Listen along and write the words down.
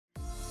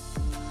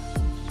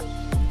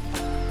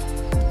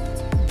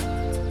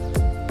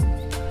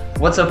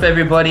What's up,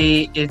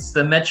 everybody? It's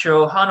the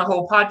Metro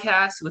Hanaho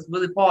podcast with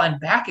Willie Paul, and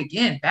back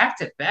again, back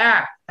to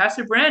back.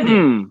 Pastor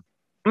Brandon.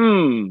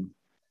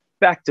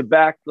 Back to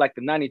back, like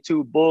the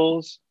 92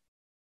 Bulls.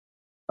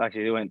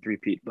 Actually, they went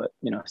three-peat, but,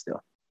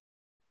 still.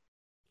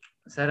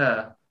 Is that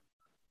a...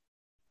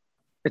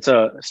 It's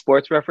a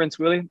sports reference,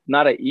 Willie,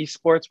 not an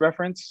esports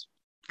reference.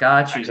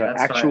 Got you. It's an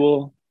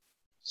actual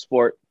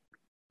sport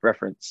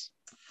reference.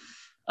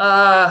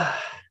 Yeah,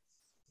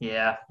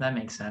 that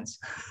makes sense.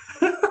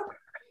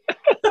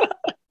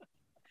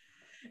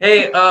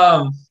 Hey,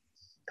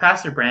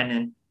 Pastor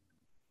Brandon,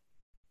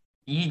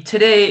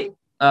 today,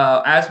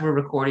 as we're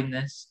recording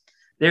this,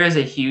 there is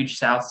a huge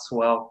south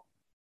swell.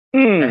 I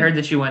heard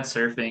that you went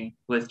surfing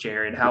with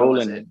Jared. How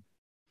was it?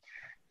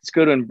 It's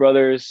good when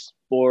brothers,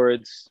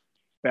 boards,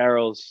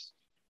 barrels,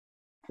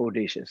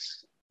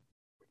 audacious.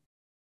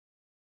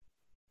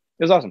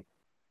 It was awesome.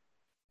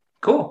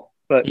 Cool.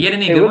 But you get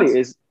any good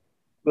ones?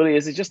 Willie,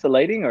 is it just the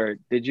lighting, or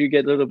did you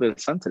get a little bit of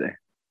sun today?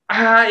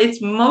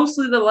 It's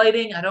mostly the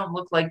lighting. I don't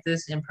look like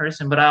this in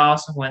person, but I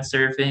also went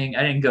surfing.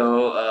 I didn't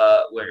go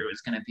where it was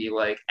going to be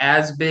like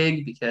as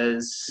big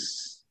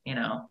because, I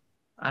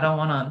don't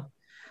want to.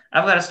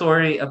 I've got a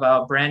story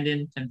about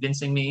Brandon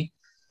convincing me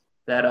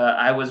that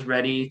I was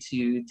ready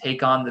to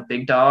take on the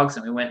big dogs,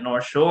 and we went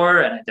North Shore,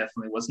 and I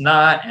definitely was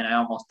not, and I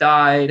almost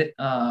died.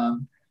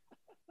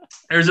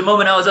 There was a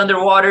moment I was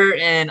underwater,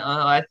 and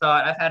I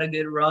thought, I've had a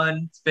good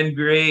run. It's been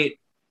great.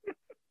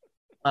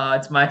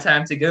 It's my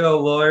time to go,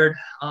 Lord.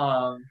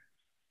 Well,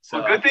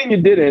 good thing you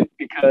didn't,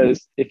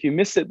 because if you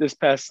missed it this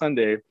past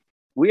Sunday,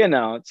 we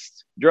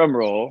announced, drum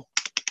roll,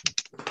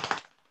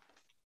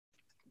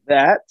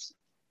 that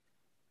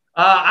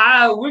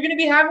we're gonna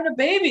be having a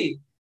baby.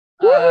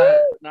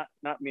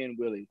 Not me and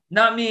Willie.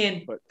 Not me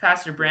and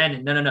Pastor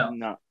Brandon. No.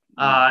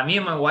 Me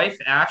and my wife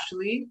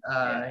Ashley.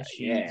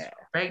 She's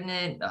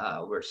pregnant.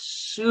 We're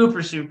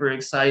super, super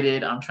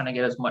excited. I'm trying to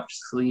get as much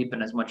sleep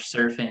and as much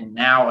surfing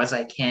now as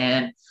I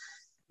can.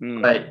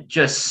 But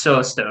just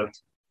so stoked.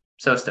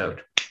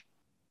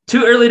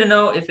 Too early to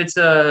know if it's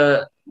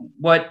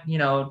what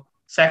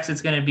sex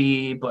it's gonna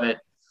be, but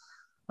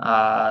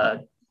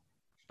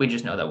we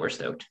just know that we're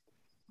stoked.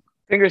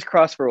 Fingers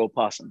crossed for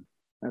opossum.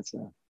 That's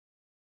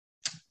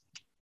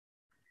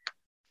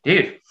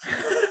dude.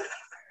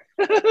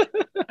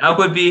 that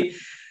would be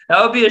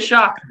a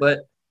shock,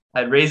 but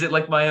I'd raise it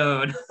like my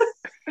own.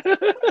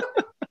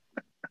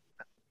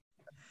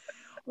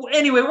 Well,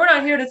 anyway, we're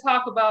not here to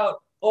talk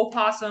about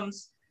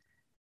opossums.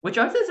 Which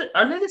are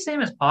they the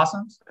same as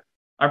possums?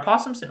 Are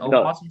possums and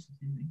opossums the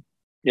same thing?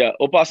 Yeah,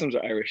 opossums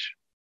are Irish.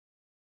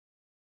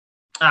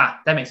 That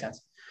makes sense.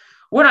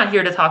 We're not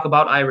here to talk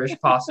about Irish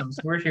possums.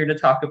 We're here to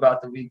talk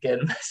about the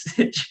weekend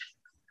message.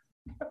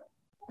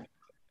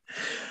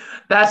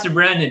 Pastor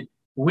Brandon,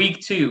 week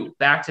 2,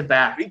 back to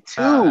back. Week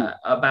 2.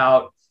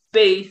 About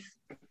faith.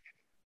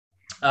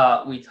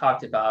 We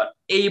talked about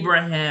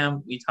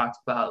Abraham. We talked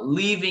about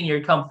leaving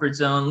your comfort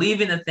zone,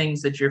 leaving the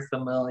things that you're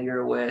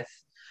familiar with.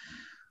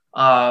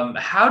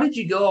 How did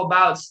you go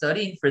about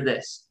studying for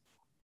this?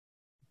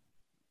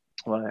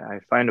 Well, I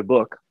find a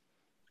book,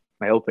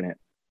 I open it,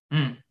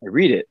 I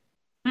read it,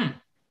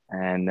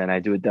 and then I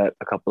do that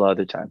a couple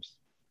other times.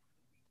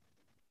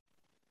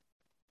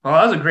 Well,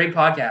 that was a great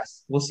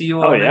podcast. We'll see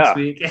you all next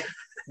week.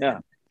 Yeah.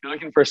 If you're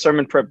looking for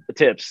sermon prep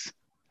tips,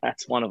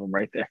 that's one of them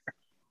right there.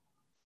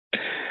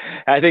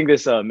 I think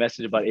this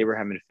message about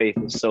Abraham and faith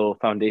is so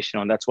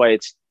foundational, and that's why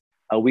it's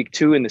week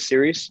 2 in the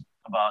series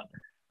about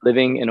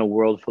living in a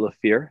world full of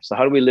fear. So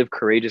how do we live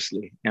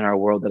courageously in our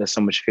world that has so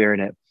much fear in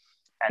it?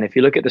 And if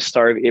you look at the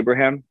story of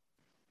Abraham,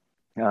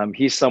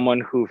 he's someone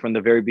who from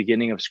the very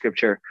beginning of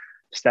scripture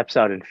steps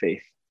out in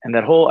faith. And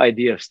that whole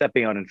idea of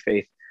stepping out in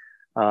faith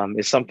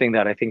is something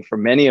that I think for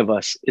many of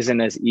us isn't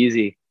as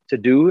easy to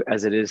do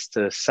as it is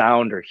to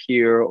sound or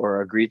hear or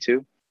agree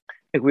to. I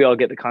think we all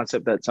get the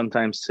concept that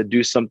sometimes to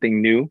do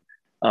something new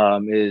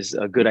is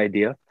a good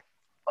idea,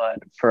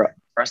 but for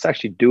us to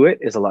actually do it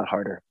is a lot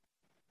harder.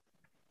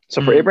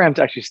 So for Abraham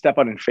to actually step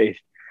out in faith,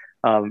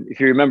 if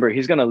you remember,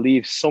 he's going to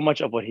leave so much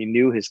of what he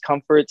knew, his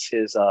comforts,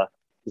 his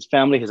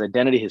family, his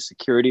identity, his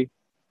security.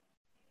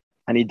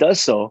 And he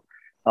does so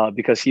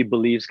because he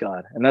believes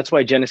God. And that's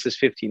why Genesis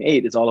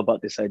 15:8 is all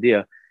about this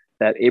idea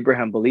that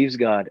Abraham believes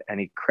God and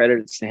he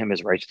credits to him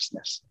his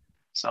righteousness.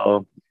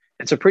 So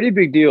it's a pretty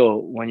big deal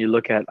when you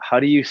look at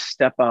how do you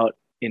step out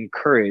in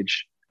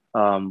courage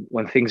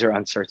when things are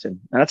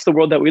uncertain. And that's the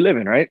world that we live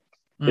in, right?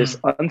 This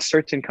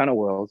uncertain kind of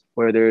world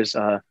where there's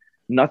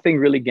nothing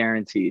really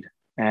guaranteed.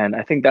 And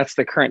I think that's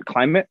the current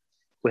climate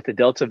with the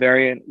Delta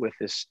variant, with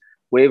this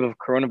wave of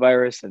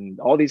coronavirus and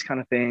all these kind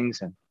of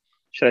things. And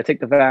should I take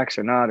the vax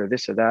or not, or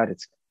this or that?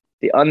 It's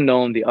the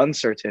unknown, the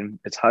uncertain.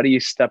 It's how do you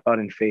step out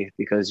in faith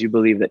because you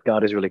believe that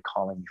God is really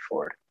calling you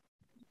forward.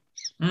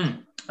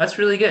 That's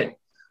really good.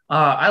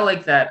 I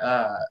like that.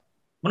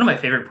 One of my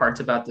favorite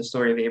parts about the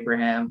story of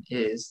Abraham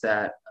is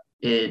that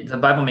the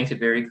Bible makes it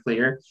very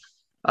clear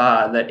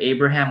that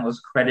Abraham was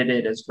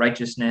credited as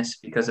righteousness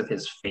because of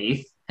his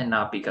faith and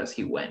not because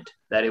he went.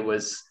 That it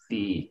was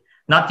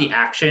not the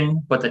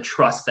action, but the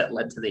trust that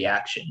led to the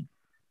action.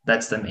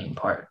 That's the main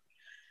part.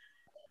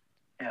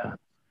 Yeah.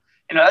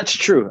 That's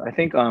true. I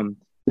think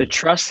the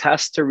trust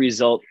has to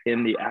result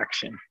in the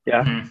action.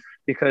 Yeah. Mm-hmm.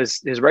 Because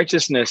his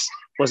righteousness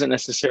wasn't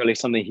necessarily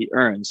something he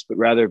earns, but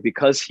rather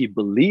because he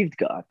believed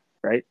God,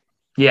 right?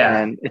 Yeah.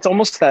 And it's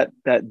almost that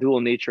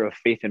dual nature of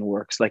faith and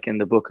works, like in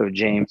the book of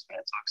James, when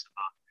it talks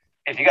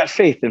about if you got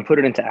faith, then put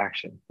it into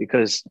action.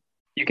 Because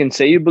you can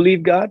say you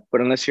believe God,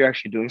 but unless you're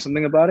actually doing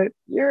something about it,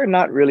 you're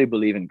not really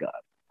believing God,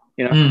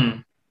 you know?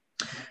 Mm.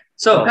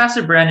 So, So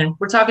Pastor Brandon,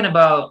 we're talking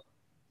about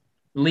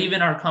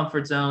leaving our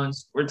comfort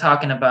zones. We're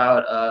talking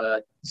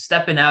about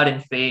stepping out in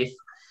faith.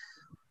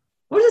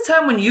 What was the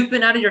time when you've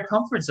been out of your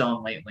comfort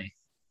zone lately?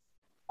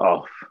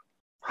 oh,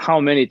 how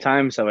many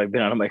times have I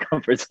been out of my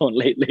comfort zone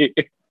lately?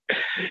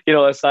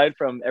 Aside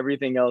from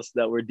everything else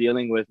that we're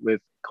dealing with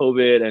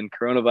COVID and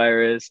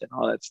coronavirus and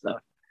all that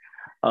stuff.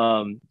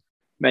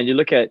 Man, you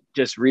look at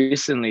just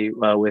recently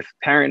with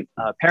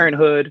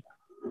parenthood,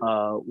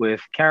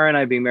 with Karen and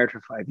I being married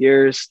for 5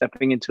 years,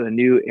 stepping into a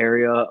new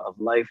area of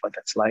life, what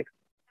that's like.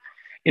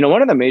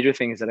 One of the major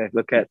things that I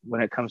look at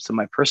when it comes to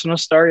my personal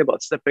story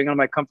about stepping out of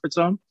my comfort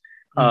zone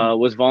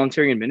was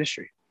volunteering in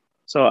ministry.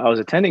 So I was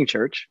attending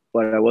church,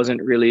 but I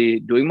wasn't really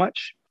doing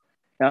much.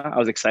 Yeah, I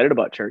was excited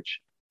about church,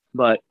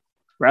 but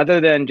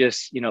rather than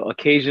just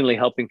occasionally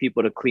helping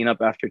people to clean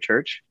up after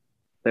church,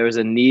 there was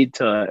a need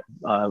to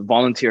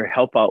volunteer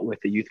help out with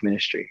the youth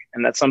ministry,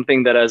 and that's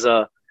something that as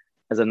a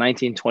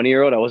 19,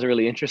 20-year-old I wasn't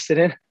really interested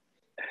in,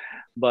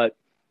 but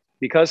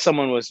because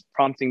someone was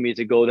prompting me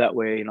to go that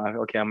way,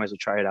 okay, I might as well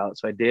try it out.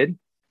 So I did,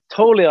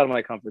 totally out of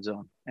my comfort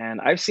zone.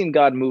 And I've seen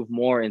God move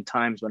more in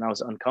times when I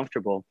was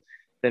uncomfortable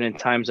than in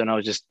times when I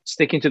was just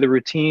sticking to the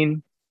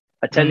routine,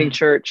 attending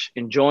church,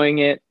 enjoying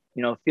it,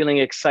 feeling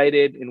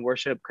excited in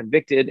worship,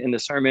 convicted in the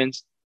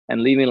sermons,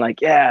 and leaving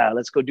like, yeah,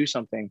 let's go do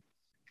something.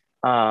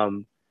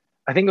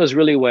 I think it was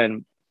really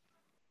when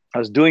I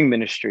was doing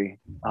ministry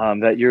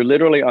that you're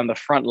literally on the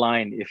front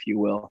line, if you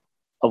will,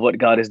 of what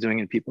God is doing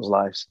in people's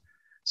lives.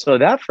 So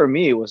that for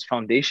me was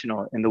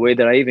foundational in the way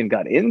that I even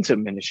got into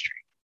ministry.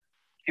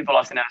 People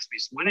often ask me,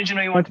 when did you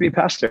know you wanted to be a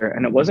pastor?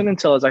 And it wasn't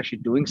until I was actually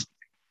doing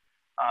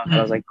something that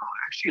I was like, oh,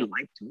 I actually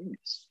like doing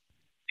this.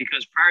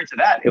 Because prior to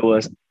that, it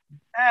was,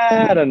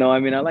 I don't know.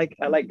 I mean, I like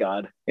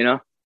God,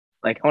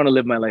 like I want to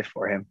live my life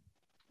for him.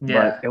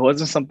 Yeah. But it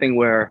wasn't something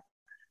where,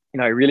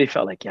 I really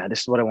felt like, yeah, this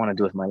is what I want to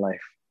do with my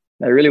life.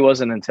 That really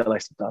wasn't until I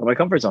stepped out of my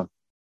comfort zone.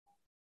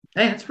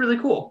 Hey, that's really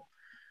cool.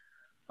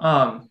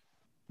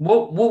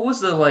 What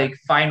was the like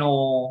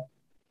final,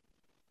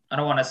 I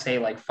don't want to say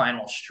like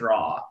final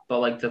straw, but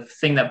like the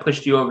thing that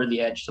pushed you over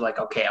the edge to like,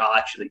 okay, I'll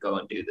actually go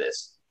and do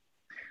this.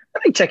 I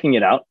think checking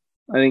it out.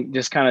 I think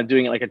just kind of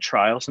doing it like a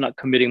trial. So not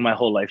committing my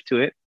whole life to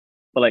it,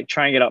 but like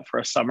trying it out for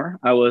a summer.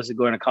 I was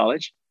going to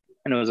college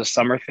and it was a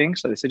summer thing.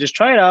 So they said, just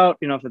try it out,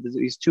 for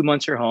these 2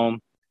 months you're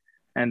home.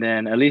 And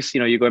then at least,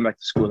 you're going back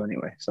to school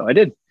anyway. So I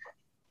did.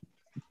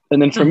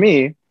 And then for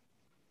me,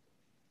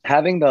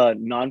 having the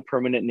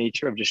non-permanent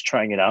nature of just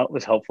trying it out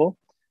was helpful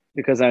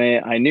because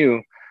I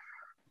knew,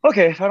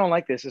 okay, if I don't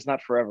like this, it's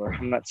not forever.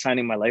 I'm not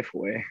signing my life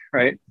away,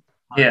 right?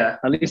 Yeah.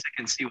 At least I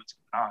can see what's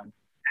going on.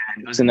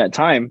 And it was in that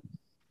time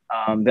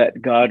that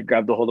God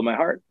grabbed a hold of my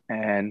heart.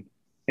 And,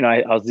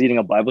 I was leading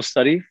a Bible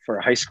study for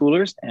high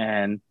schoolers,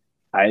 and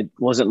I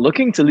wasn't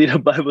looking to lead a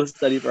Bible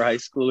study for high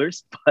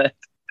schoolers, but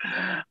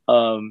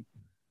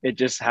it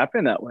just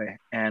happened that way.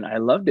 And I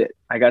loved it.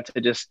 I got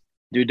to just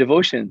do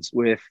devotions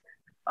with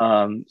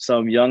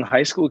some young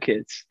high school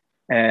kids.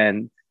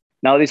 And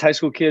now these high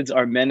school kids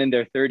are men in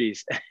their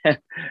 30s,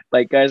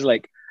 like guys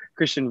like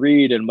Christian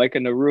Reed and Micah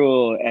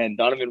Narul and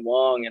Donovan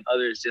Wong and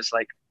others, just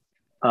like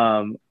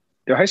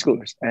they're high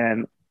schoolers.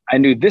 And I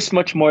knew this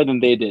much more than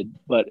they did,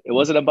 but it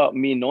wasn't about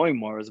me knowing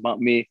more. It was about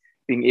me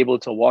being able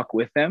to walk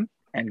with them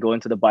and go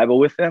into the Bible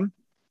with them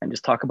and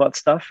just talk about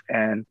stuff.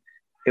 And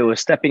it was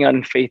stepping out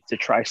in faith to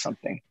try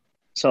something.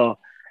 So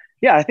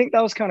yeah, I think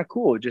that was kind of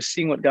cool, just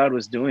seeing what God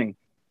was doing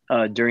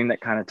during that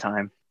kind of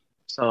time.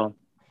 So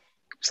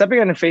stepping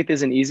out in faith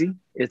isn't easy.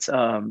 It's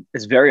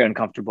very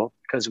uncomfortable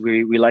because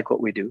we like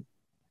what we do.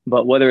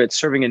 But whether it's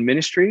serving in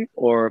ministry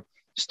or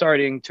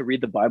starting to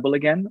read the Bible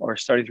again, or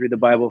starting to read the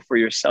Bible for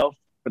yourself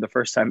for the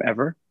first time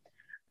ever,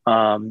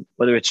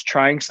 whether it's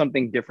trying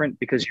something different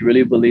because you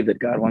really believe that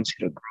God wants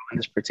you to grow in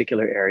this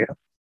particular area.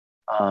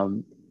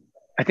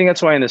 I think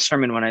that's why in the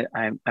sermon, when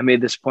I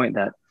made this point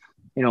that,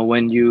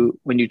 when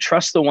you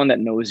trust the one that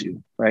knows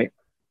you, right,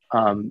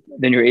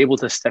 then you're able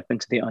to step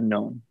into the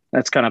unknown.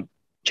 That's kind of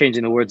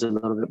changing the words a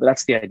little bit, but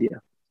that's the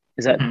idea,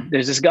 is that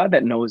there's this God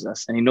that knows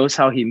us, and he knows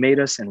how he made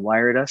us and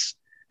wired us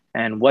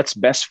and what's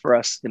best for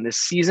us in this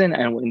season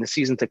and in the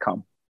season to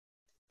come.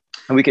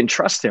 And we can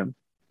trust him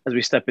as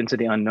we step into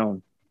the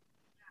unknown.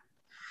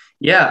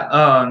 Yeah.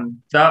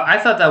 I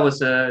thought that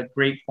was a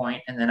great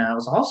point. And then I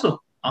was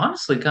also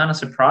honestly kind of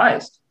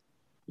surprised.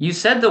 You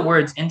said the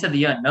words into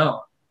the unknown.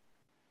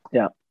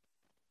 Yeah.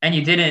 And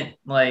you didn't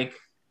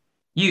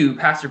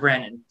Pastor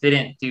Brandon,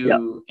 didn't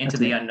do into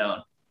the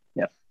unknown.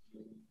 Yeah.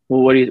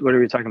 Well, what are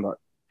we talking about?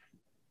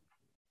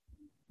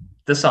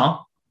 The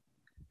song.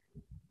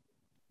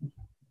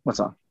 What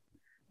song?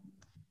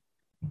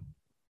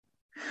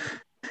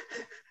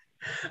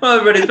 Well,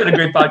 everybody, it's been a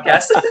great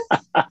podcast.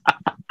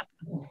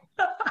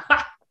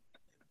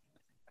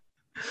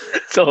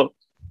 So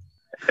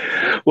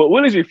what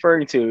Will is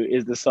referring to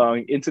is the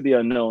song Into the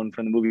Unknown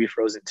from the movie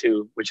Frozen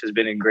 2, which has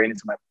been ingrained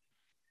into my.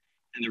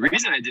 And the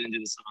reason I didn't do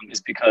the song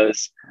is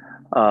because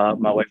my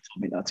wife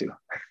told me not to.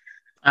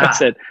 I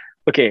said,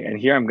 okay, and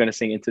here I'm going to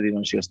sing Into the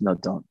Unknown. She goes, no,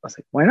 don't. I was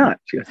like, why not?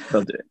 She goes,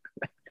 don't do it.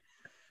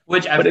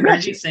 Which I've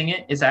heard you sing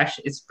it.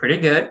 It's pretty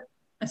good.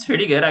 It's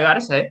pretty good, I got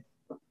to say.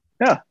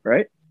 Yeah,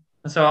 right?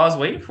 So I was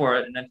waiting for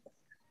it. And then,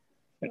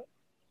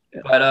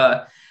 but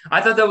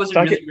I thought that was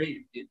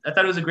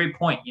a great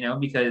point,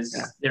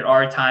 because there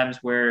are times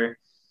where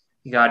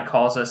God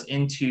calls us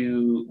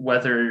into,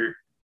 whether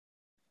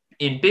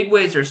in big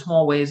ways or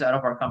small ways, out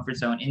of our comfort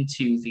zone,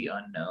 into the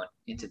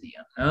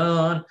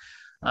unknown.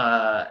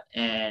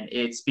 And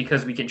it's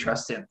because we can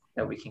trust him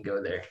that we can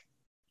go there.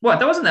 What?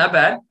 That wasn't that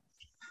bad.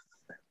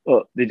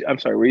 Well, I'm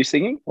sorry. Were you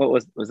singing? What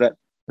was that?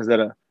 Was that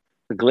a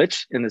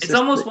glitch in the system? It's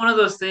almost one of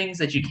those things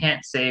that you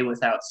can't say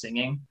without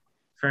singing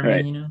for me,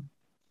 right.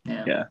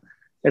 Yeah.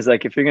 It's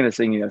like, if you're going to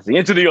sing, you got to sing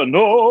Into the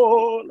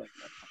Unknown. Like,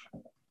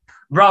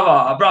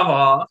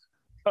 brava.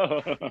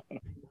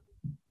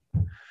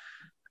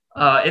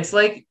 It's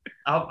like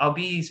I'll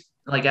be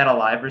like at a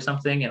live or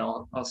something, and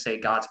I'll say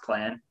God's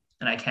plan,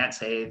 and I can't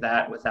say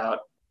that without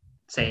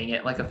saying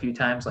it like a few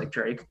times, like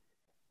Drake.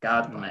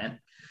 God's plan.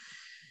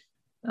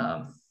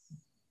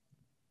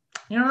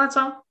 You know that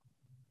song?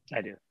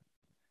 I do.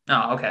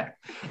 Oh, okay.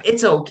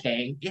 It's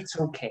okay.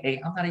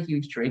 I'm not a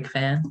huge Drake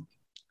fan.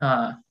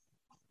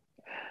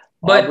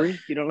 But Aubrey,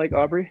 you don't like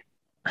Aubrey?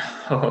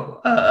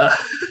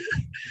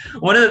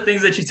 One of the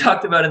things that you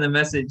talked about in the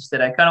message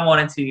that I kind of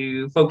wanted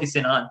to focus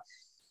in on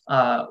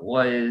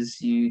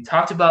was you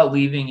talked about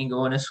leaving and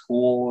going to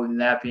school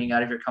and that being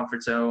out of your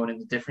comfort zone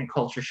and the different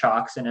culture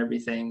shocks and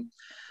everything.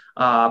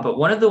 But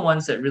one of the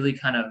ones that really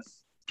kind of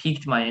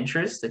piqued my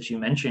interest that you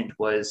mentioned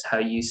was how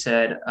you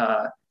said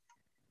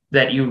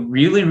that you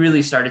really,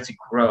 really started to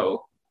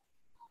grow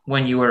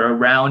when you were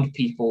around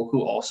people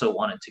who also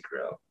wanted to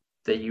grow.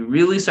 That you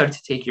really started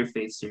to take your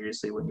faith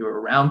seriously when you were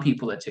around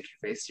people that took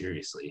your faith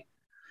seriously.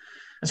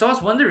 And so I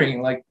was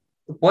wondering, like,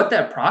 what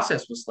that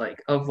process was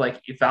like of like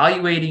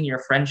evaluating your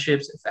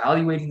friendships,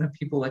 evaluating the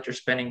people that you're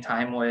spending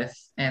time with,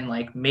 and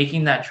like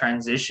making that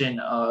transition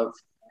of,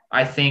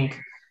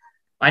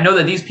 I know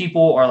that these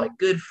people are like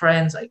good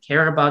friends. I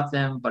care about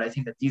them, but I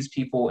think that these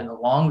people in the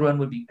long run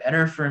would be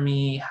better for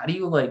me. How do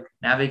you like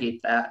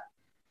navigate that?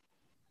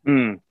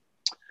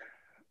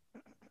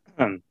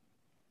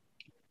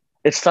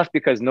 It's tough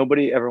because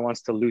nobody ever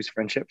wants to lose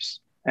friendships.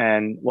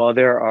 And while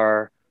there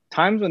are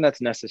times when that's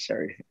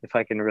necessary, if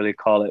I can really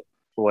call it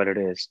for what it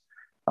is,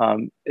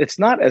 it's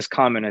not as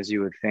common as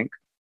you would think.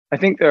 I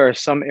think there are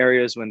some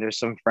areas when there's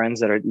some friends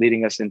that are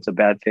leading us into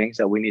bad things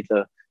that we need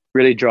to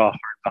really draw a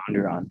hard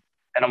boundary on.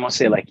 And I'm going to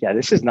say, like, yeah,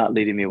 this is not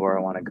leading me where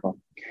I want to go.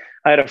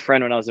 I had a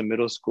friend when I was in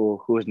middle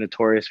school who was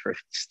notorious for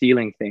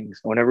stealing things.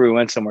 Whenever we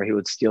went somewhere, he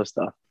would steal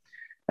stuff.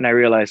 And I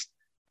realized,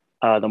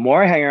 the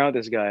more I hang around with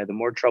this guy, the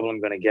more trouble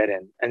I'm going to get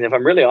in. And if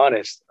I'm really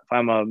honest, if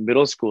I'm a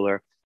middle schooler,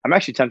 I'm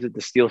actually tempted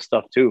to steal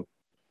stuff too.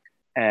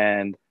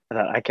 And I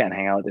thought, I can't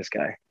hang out with this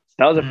guy.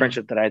 That was a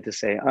friendship that I had to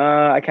say,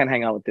 I can't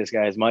hang out with this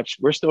guy as much.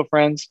 We're still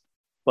friends,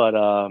 but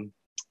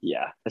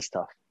yeah, it's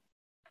tough.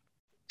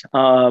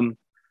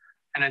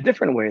 In a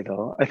different way,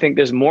 though, I think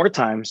there's more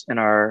times in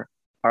our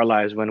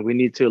lives when we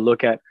need to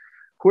look at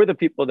who are the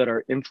people that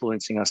are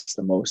influencing us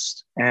the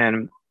most.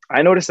 And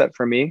I noticed that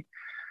for me,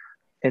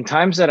 in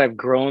times that I've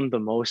grown the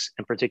most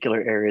in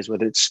particular areas,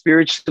 whether it's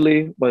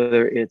spiritually,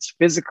 whether it's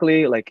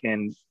physically, like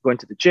in going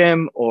to the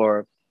gym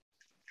or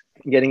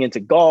getting into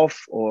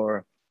golf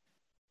or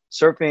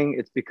surfing,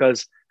 it's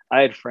because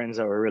I had friends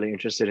that were really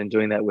interested in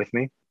doing that with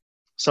me.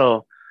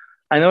 So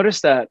I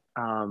noticed that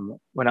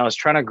when I was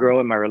trying to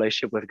grow in my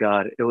relationship with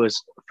God, it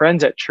was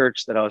friends at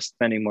church that I was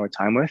spending more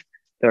time with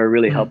that were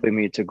really helping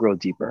me to grow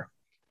deeper.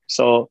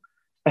 So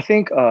I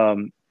think,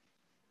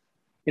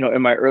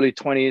 in my early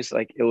 20s,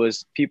 like it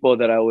was people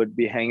that I would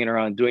be hanging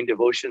around doing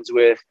devotions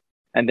with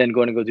and then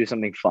going to go do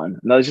something fun.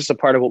 And that was just a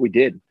part of what we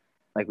did.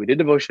 Like we did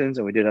devotions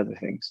and we did other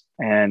things.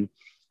 And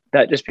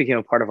that just became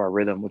a part of our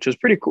rhythm, which was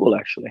pretty cool,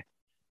 actually.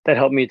 That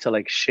helped me to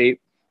like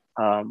shape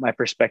my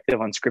perspective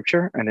on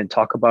scripture and then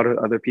talk about it with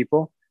other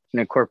people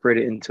and incorporate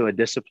it into a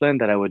discipline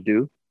that I would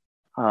do.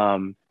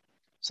 So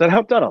that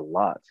helped out a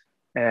lot.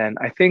 And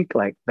I think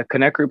like the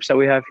connect groups that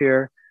we have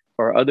here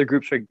or other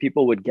groups where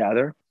people would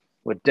gather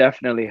would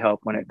definitely help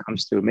when it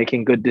comes to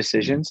making good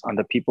decisions on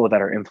the people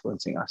that are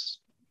influencing us.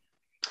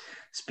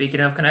 Speaking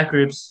of connect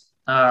groups,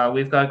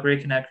 we've got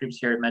great connect groups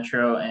here at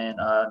Metro, and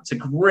it's a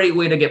great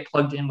way to get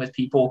plugged in with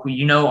people who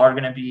are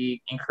going to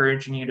be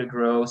encouraging you to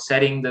grow,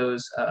 setting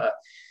those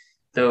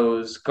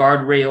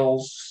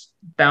guardrails,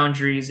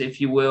 boundaries, if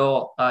you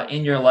will,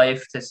 in your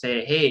life to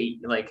say, hey,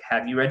 like,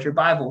 have you read your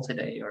Bible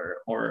today?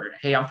 Or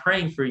hey, I'm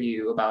praying for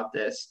you about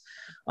this.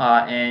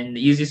 And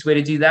the easiest way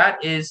to do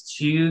that is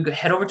to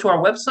head over to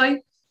our website,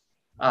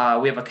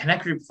 We have a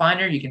Connect group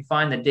finder. You can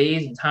find the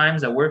days and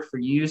times that work for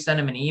you. Send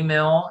them an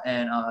email,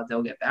 and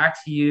they'll get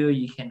back to you.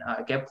 You can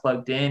get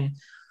plugged in.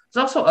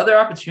 There's also other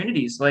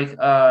opportunities like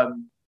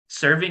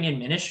serving in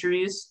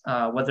ministries,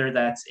 whether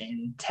that's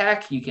in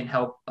tech. You can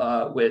help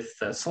with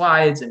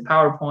slides and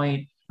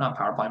PowerPoint, not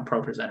PowerPoint,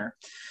 Pro Presenter,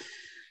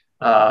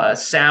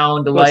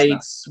 sound,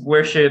 lights,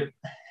 worship.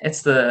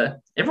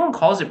 Everyone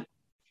calls it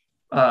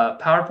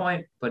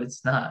PowerPoint, but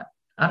it's not.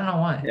 I don't know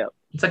why. Yep.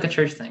 It's like a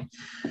church thing.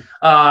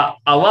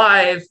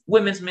 Alive,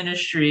 women's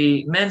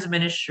ministry, men's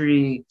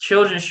ministry,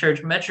 children's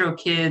church, Metro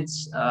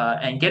Kids,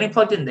 and getting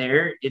plugged in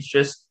there. It's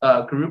just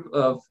a group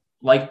of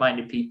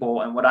like-minded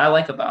people. And what I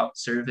like about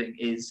serving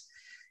is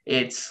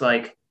it's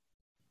like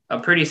a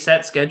pretty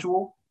set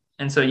schedule.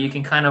 And so you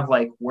can kind of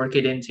like work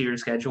it into your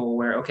schedule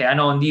where, okay, I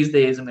know on these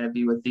days I'm going to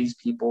be with these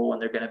people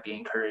and they're going to be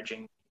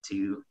encouraging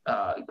to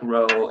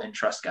grow and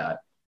trust God.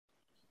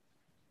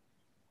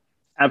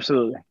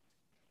 Absolutely.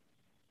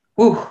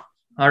 Whew.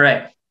 All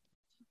right.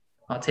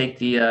 I'll take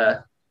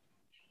the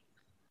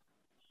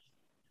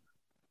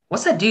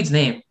what's that dude's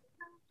name?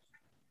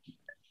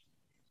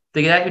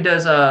 The guy who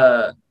does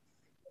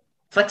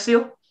Flex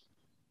Seal?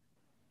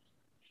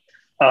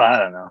 Oh, I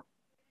don't know.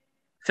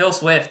 Phil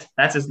Swift.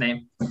 That's his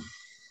name.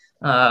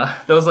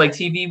 Those like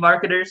TV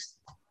marketers.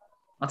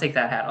 I'll take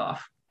that hat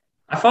off.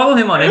 I follow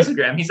him on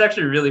Instagram. He's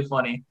actually really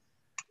funny.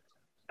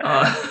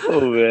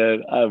 Oh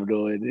man, I have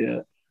no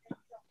idea.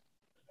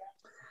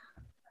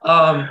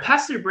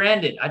 Pastor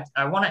Brandon,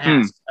 I want to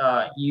ask,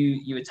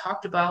 you had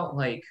talked about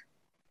like,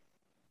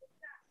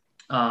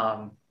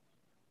 talked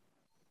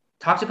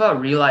about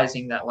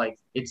realizing that like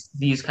it's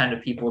these kind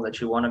of people that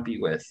you want to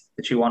be with,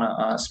 that you want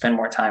to spend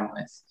more time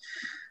with.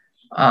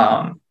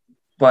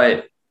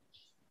 But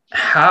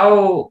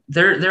how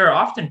there are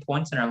often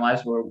points in our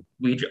lives where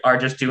we are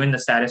just doing the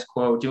status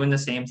quo, doing the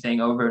same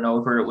thing over and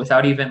over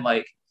without even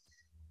like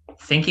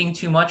thinking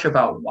too much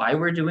about why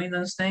we're doing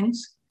those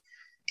things.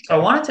 So I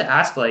wanted to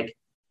ask, like,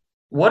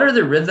 what are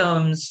the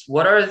rhythms?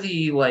 What are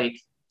the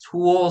like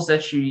tools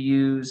that you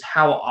use?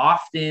 How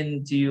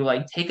often do you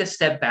like take a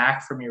step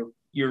back from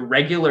your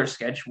regular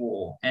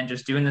schedule and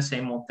just doing the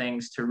same old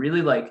things to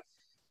really like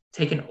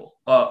take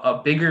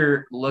a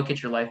bigger look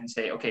at your life and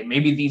say, okay,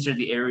 maybe these are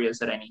the areas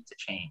that I need to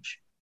change?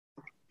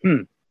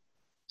 You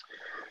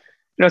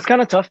know, it's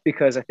kind of tough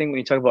because I think when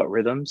you talk about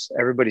rhythms,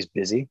 everybody's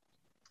busy,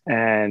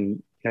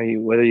 and you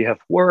know, whether you have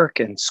work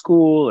and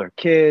school or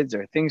kids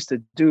or things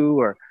to do,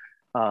 or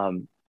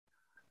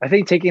I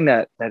think taking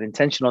that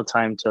intentional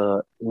time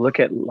to look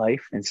at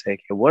life and say,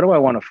 okay, what do I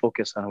want to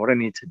focus on? What do I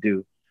need to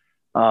do?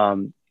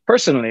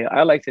 Personally,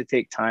 I like to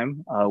take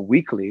time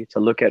weekly to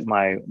look at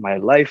my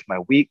life, my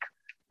week,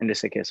 and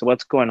just say, okay, so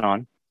what's going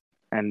on?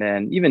 And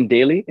then even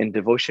daily in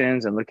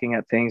devotions and looking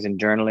at things and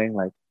journaling,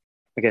 like,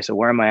 okay, so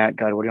where am I at,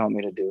 God? What do you want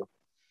me to do?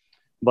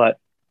 But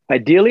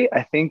ideally,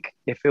 I think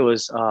if it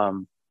was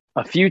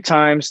a few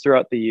times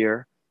throughout the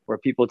year where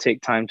people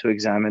take time to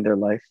examine their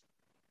life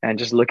and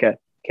just look at,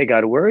 okay,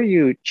 God, where are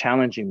you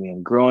challenging me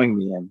and growing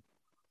me in?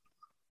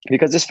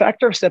 Because this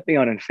factor of stepping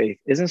out in faith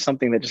isn't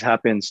something that just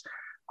happens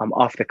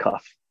off the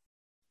cuff.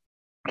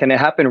 Can it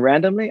happen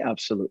randomly?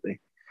 Absolutely.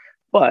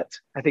 But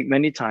I think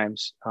many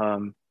times,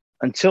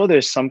 until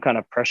there's some kind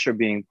of pressure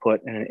being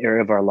put in an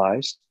area of our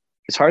lives,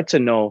 it's hard to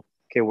know,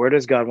 okay, where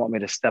does God want me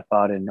to step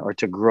out in or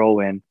to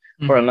grow in?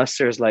 Mm-hmm. Or unless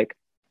there's like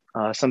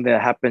something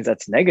that happens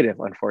that's negative,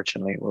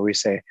 unfortunately, where we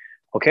say,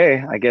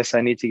 okay, I guess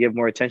I need to give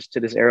more attention to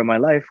this area of my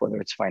life, whether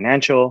it's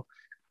financial,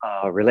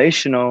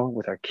 relational,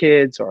 with our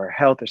kids or our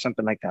health or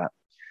something like that.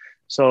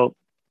 So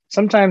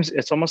sometimes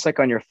it's almost like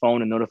on your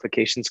phone and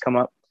notifications come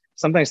up.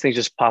 Sometimes things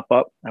just pop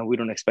up and we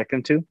don't expect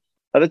them to.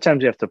 Other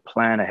times you have to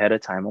plan ahead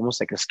of time,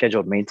 almost like a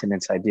scheduled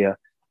maintenance idea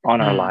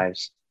on our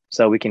lives,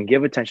 so we can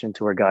give attention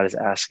to where God is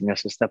asking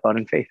us to step out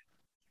in faith.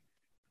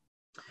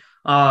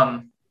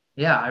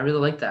 Yeah, I really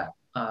like that.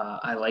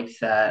 I like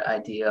that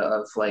idea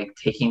of like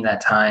taking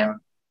that time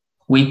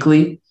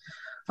weekly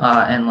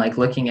and like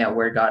looking at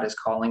where God is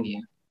calling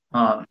you.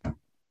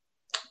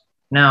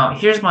 Now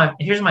here's my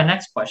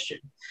next question,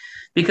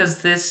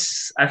 because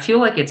this, I feel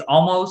like it's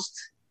almost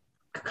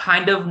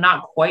kind of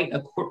not quite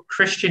a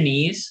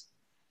Christianese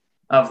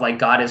of like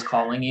God is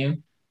calling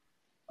you,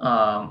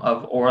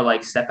 or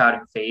like step out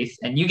in faith.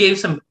 And you gave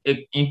some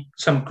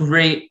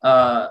great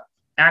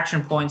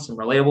action points, some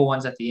relatable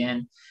ones at the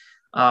end.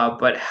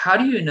 But how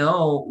do you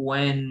know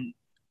when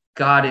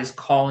God is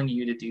calling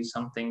you to do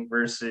something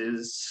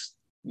versus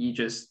you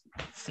just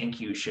think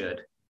you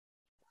should?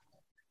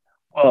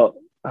 Well,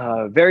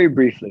 very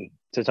briefly,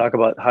 to talk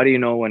about how do you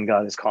know when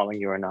God is calling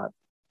you or not.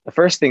 The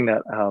first thing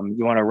that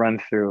you want to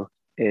run through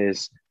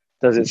is,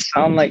 does it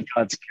sound like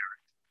God's character?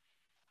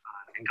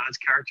 And God's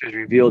character is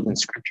revealed in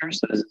Scripture.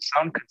 So does it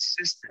sound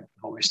consistent with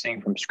what we're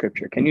seeing from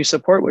Scripture? Can you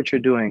support what you're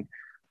doing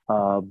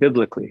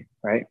biblically,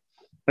 right?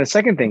 And the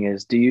second thing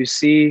is, do you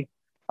see,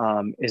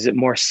 is it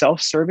more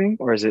self-serving,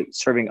 or is it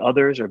serving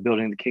others or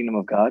building the kingdom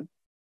of God?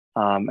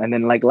 And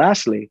then like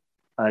lastly,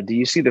 do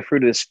you see the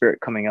fruit of the Spirit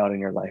coming out in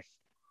your life?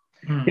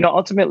 Mm.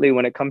 Ultimately,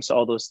 when it comes to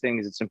all those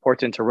things, it's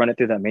important to run it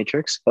through that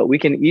matrix, but we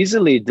can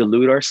easily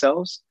delude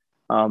ourselves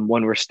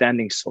when we're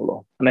standing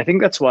solo. And I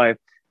think that's why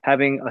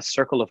having a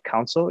circle of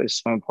counsel is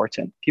so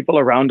important. People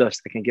around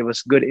us that can give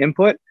us good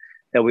input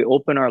that we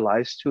open our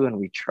lives to and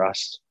we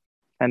trust.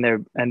 And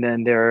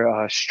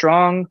they're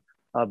strong,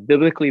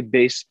 biblically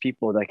based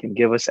people that can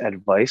give us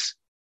advice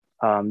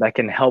that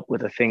can help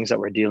with the things that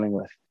we're dealing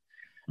with.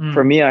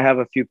 For me, I have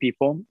a few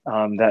people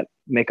that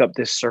make up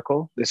this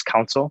circle, this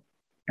council,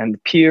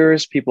 and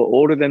peers, people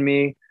older than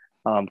me,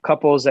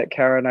 couples that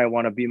Kara and I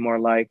want to be more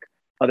like,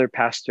 other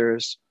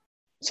pastors,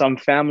 some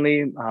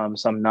family,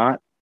 some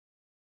not.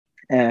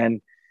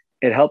 And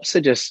it helps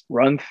to just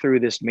run through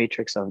this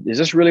matrix of, is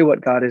this really what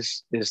God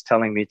is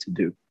telling me to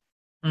do?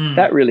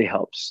 That really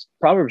helps.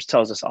 Proverbs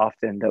tells us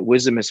often that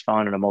wisdom is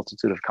found in a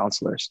multitude of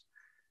counselors.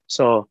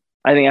 So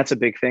I think that's a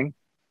big thing.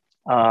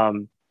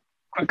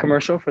 Quick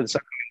commercial for this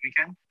upcoming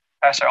weekend.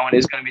 Pastor Owen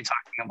is going to be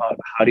talking about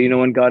how do you know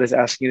when God is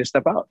asking you to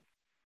step out?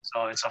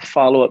 So it's a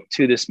follow-up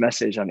to this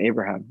message on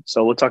Abraham.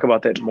 So we'll talk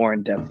about that more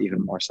in depth,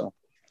 even more so.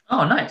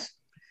 Oh, nice.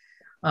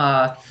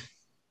 I'm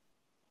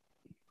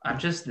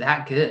just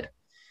that good.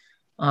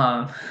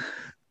 I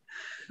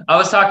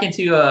was talking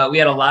to, we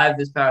had a live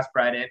this past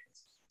Friday,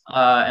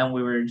 and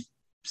we were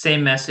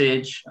same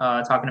message,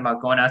 talking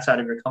about going outside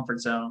of your comfort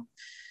zone.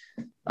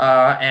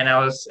 And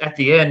I was at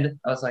the end,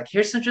 I was like,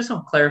 here's just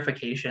some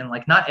clarification.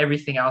 Like, not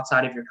everything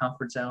outside of your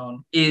comfort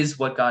zone is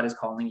what God is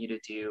calling you to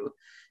do.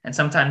 And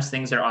sometimes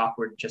things are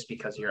awkward just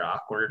because you're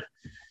awkward.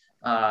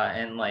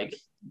 And like,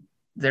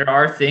 there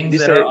are things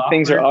that are awkward.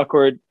 Things are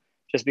awkward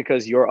just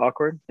because you're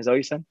awkward. Is that what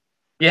you said?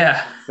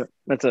 Yeah.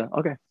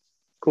 Okay,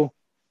 cool.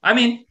 I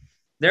mean,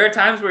 there are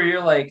times where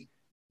you're like,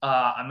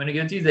 I'm going to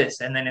go do this.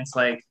 And then it's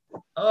like,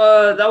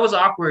 that was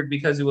awkward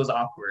because it was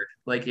awkward.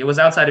 Like, it was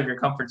outside of your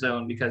comfort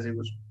zone because it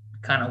was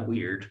kind of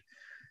weird.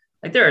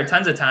 Like, there are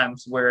tons of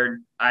times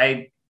where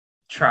I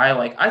try,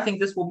 like, I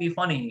think this will be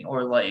funny,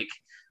 or like,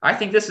 I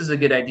think this is a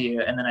good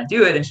idea. And then I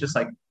do it. And it's just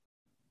like,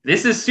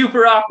 this is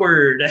super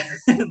awkward.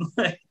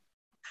 Like,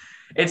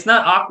 it's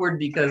not awkward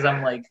because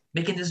I'm like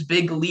making this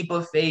big leap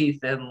of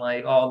faith and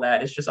like all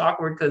that. It's just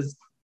awkward because,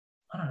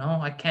 I don't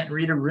know, I can't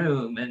read a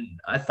room. And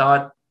I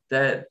thought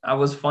that I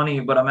was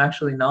funny, but I'm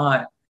actually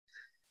not.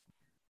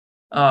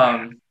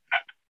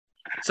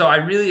 So I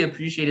really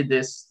appreciated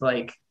this,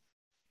 like,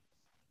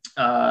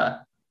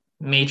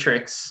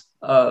 matrix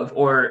of,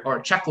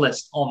 or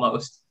checklist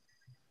almost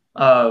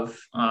of,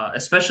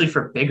 especially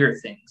for bigger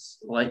things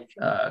like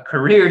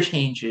career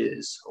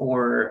changes,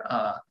 or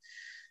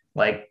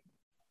like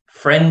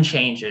friend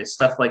changes,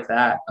 stuff like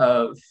that,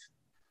 of,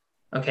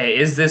 okay,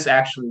 is this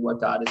actually what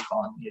God is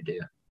calling me to do?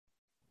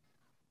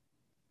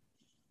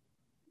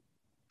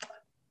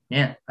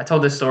 Yeah, I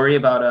told this story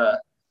about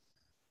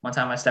one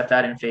time I stepped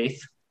out in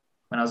faith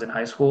when I was in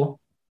high school.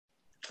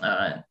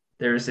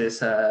 There's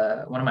this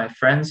one of my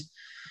friends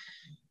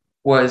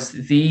was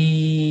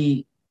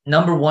the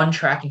number one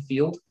track and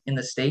field in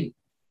the state,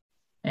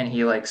 and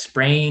he like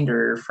sprained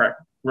or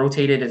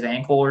rotated his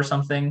ankle or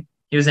something.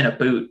 He was in a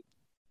boot.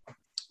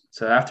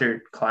 So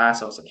after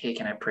class, I was like, hey,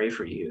 can I pray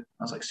for you?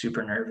 I was like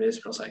super nervous,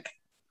 but I was like,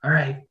 all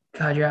right,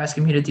 God, you're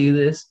asking me to do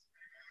this.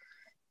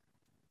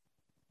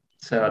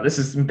 So this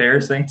is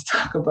embarrassing to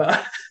talk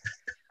about.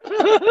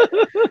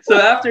 So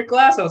after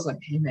class, I was like,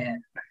 hey,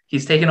 man,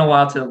 he's taking a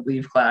while to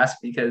leave class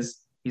because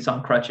he's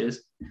on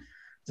crutches. I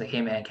was like,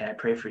 hey, man, can I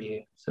pray for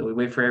you? So we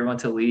wait for everyone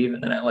to leave.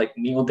 And then I like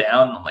kneel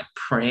down and I'm like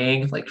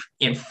praying, like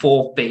in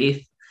full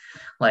faith.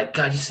 Like,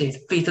 God, you say the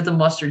faith of the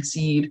mustard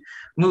seed,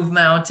 move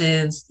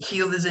mountains,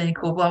 heal his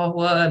ankle, blah, blah,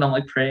 blah. And I'm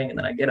like praying. And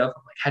then I get up.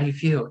 I'm like, how do you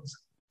feel? It's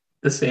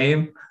the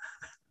same.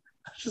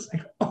 I was just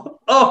like,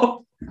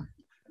 oh.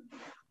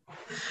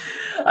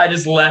 I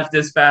just left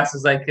as fast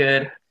as I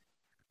could.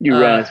 You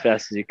ran as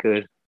fast as you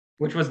could.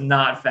 Which was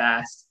not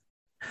fast.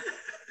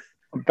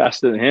 I'm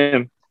faster than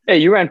him. Hey,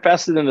 you ran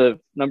faster than the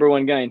number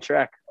one guy in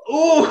track.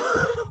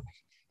 Oh.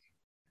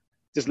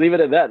 Just leave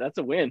it at that. That's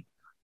a win.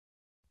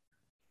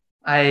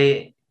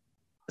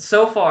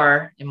 So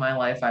far in my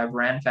life, I've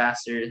ran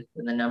faster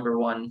than the number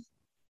one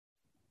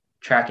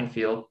track and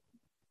field.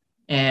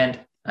 And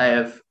I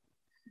have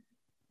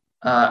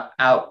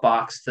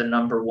outboxed the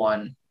number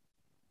one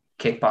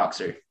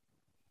kickboxer.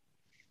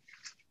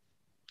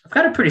 I've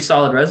got a pretty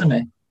solid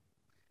resume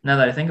now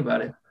that I think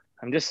about it.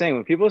 I'm just saying,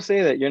 when people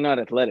say that you're not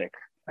athletic,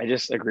 I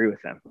just agree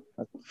with them.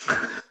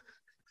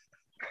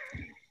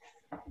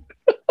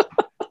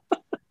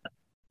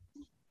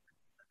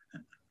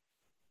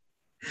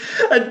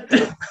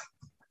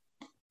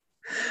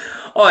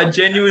 I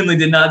genuinely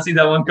did not see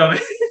that one coming.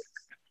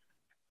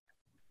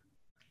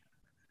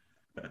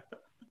 Like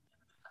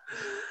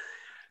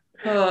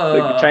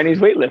the Chinese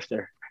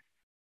weightlifter.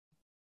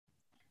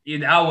 Yeah,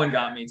 that one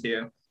got me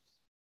too.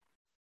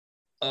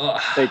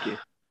 Thank you.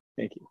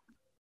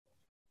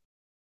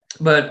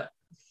 But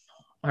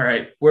all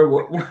right, where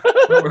were we?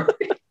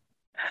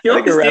 You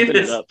always do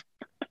this. Up.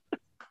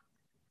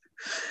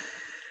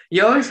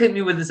 You always hit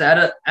me with this out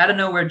of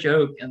nowhere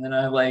joke, and then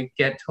I like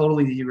get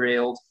totally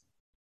derailed.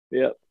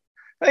 Yep.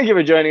 Thank you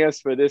for joining us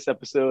for this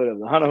episode of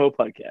the Hanaho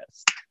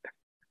Podcast.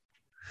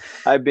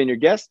 I've been your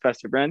guest,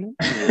 Pastor Brandon.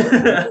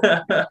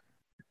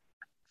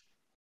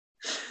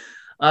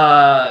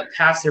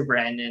 Pastor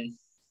Brandon,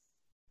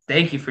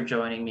 thank you for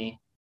joining me.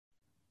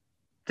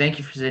 Thank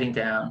you for sitting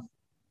down.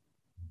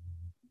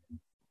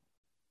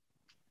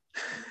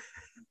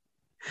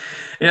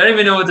 I don't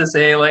even know what to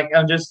say. Like,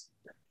 I'm just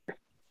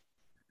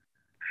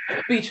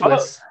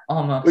speechless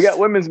almost. We got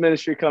women's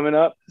ministry coming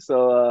up.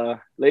 So,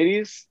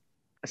 ladies,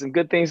 some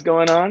good things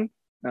going on.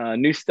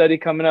 New study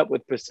coming up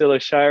with Priscilla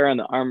Shire on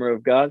the armor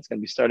of God. It's going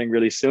to be starting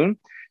really soon.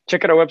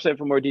 Check out our website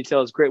for more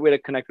details. Great way to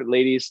connect with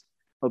ladies.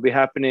 It'll be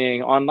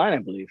happening online, I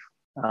believe.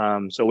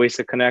 So ways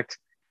to connect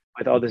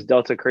with all this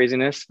Delta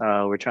craziness.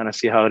 We're trying to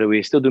see how do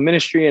we still do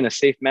ministry in a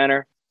safe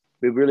manner.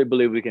 We really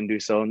believe we can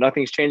do so.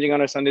 Nothing's changing on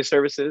our Sunday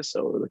services,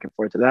 so we're looking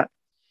forward to that.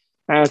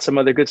 And some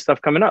other good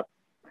stuff coming up.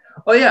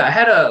 Oh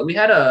yeah, we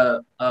had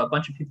a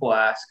bunch of people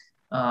ask,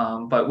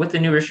 but with the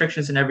new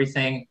restrictions and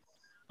everything,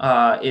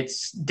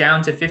 it's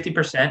down to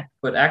 50%.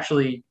 But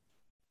actually,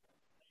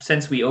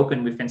 since we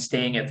opened, we've been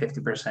staying at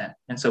 50%,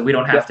 and so we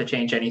don't have to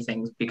change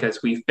anything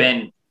because we've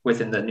been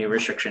within the new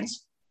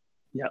restrictions.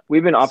 Yeah,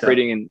 we've been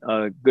operating in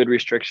good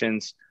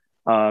restrictions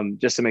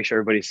just to make sure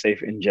everybody's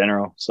safe in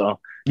general. So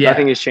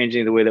nothing is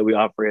changing the way that we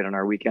operate on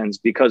our weekends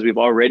because we've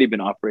already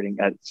been operating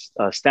at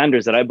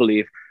standards that I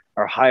believe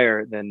are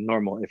higher than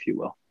normal, if you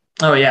will.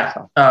 Oh, yeah.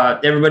 So.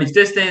 Everybody's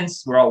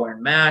distance. We're all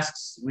wearing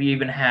masks. We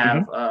even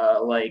have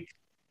like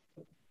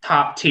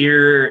top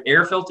tier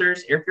air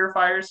filters, air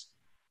purifiers.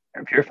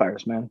 Air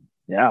purifiers, man.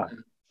 Yeah.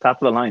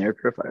 Top of the line air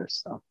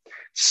purifiers. So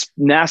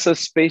NASA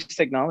space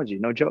technology,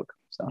 no joke.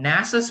 So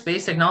NASA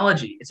space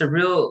technology. It's a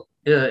real,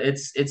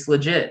 it's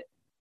legit.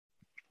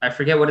 I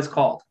forget what it's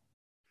called.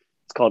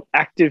 It's called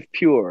Active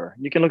Pure.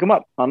 You can look them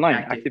up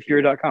online,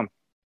 activepure.com.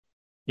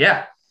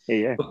 Yeah.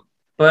 Yeah.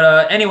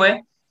 But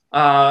anyway,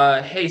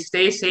 hey,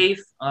 stay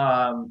safe.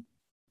 God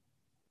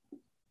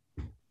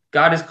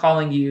is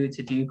calling you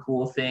to do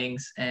cool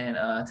things and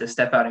to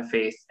step out in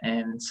faith.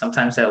 And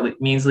sometimes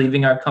that means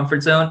leaving our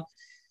comfort zone.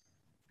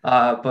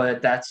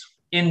 But that's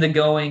in the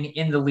going,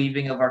 in the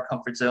leaving of our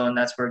comfort zone.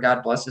 That's where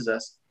God blesses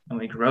us and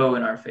we grow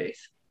in our faith.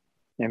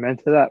 Amen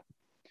to that.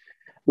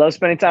 Love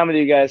spending time with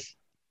you guys.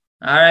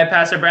 All right,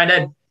 Pastor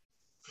Brandon.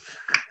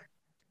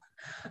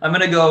 I'm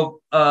gonna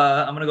go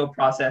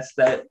process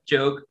that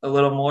joke a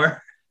little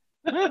more.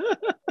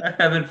 It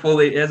hasn't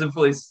fully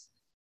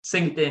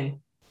synced in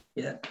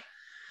yet.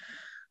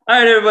 All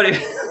right, everybody.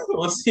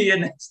 We'll see you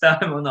next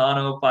time on the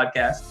Hanaho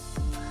Podcast.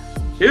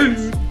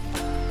 Cheers.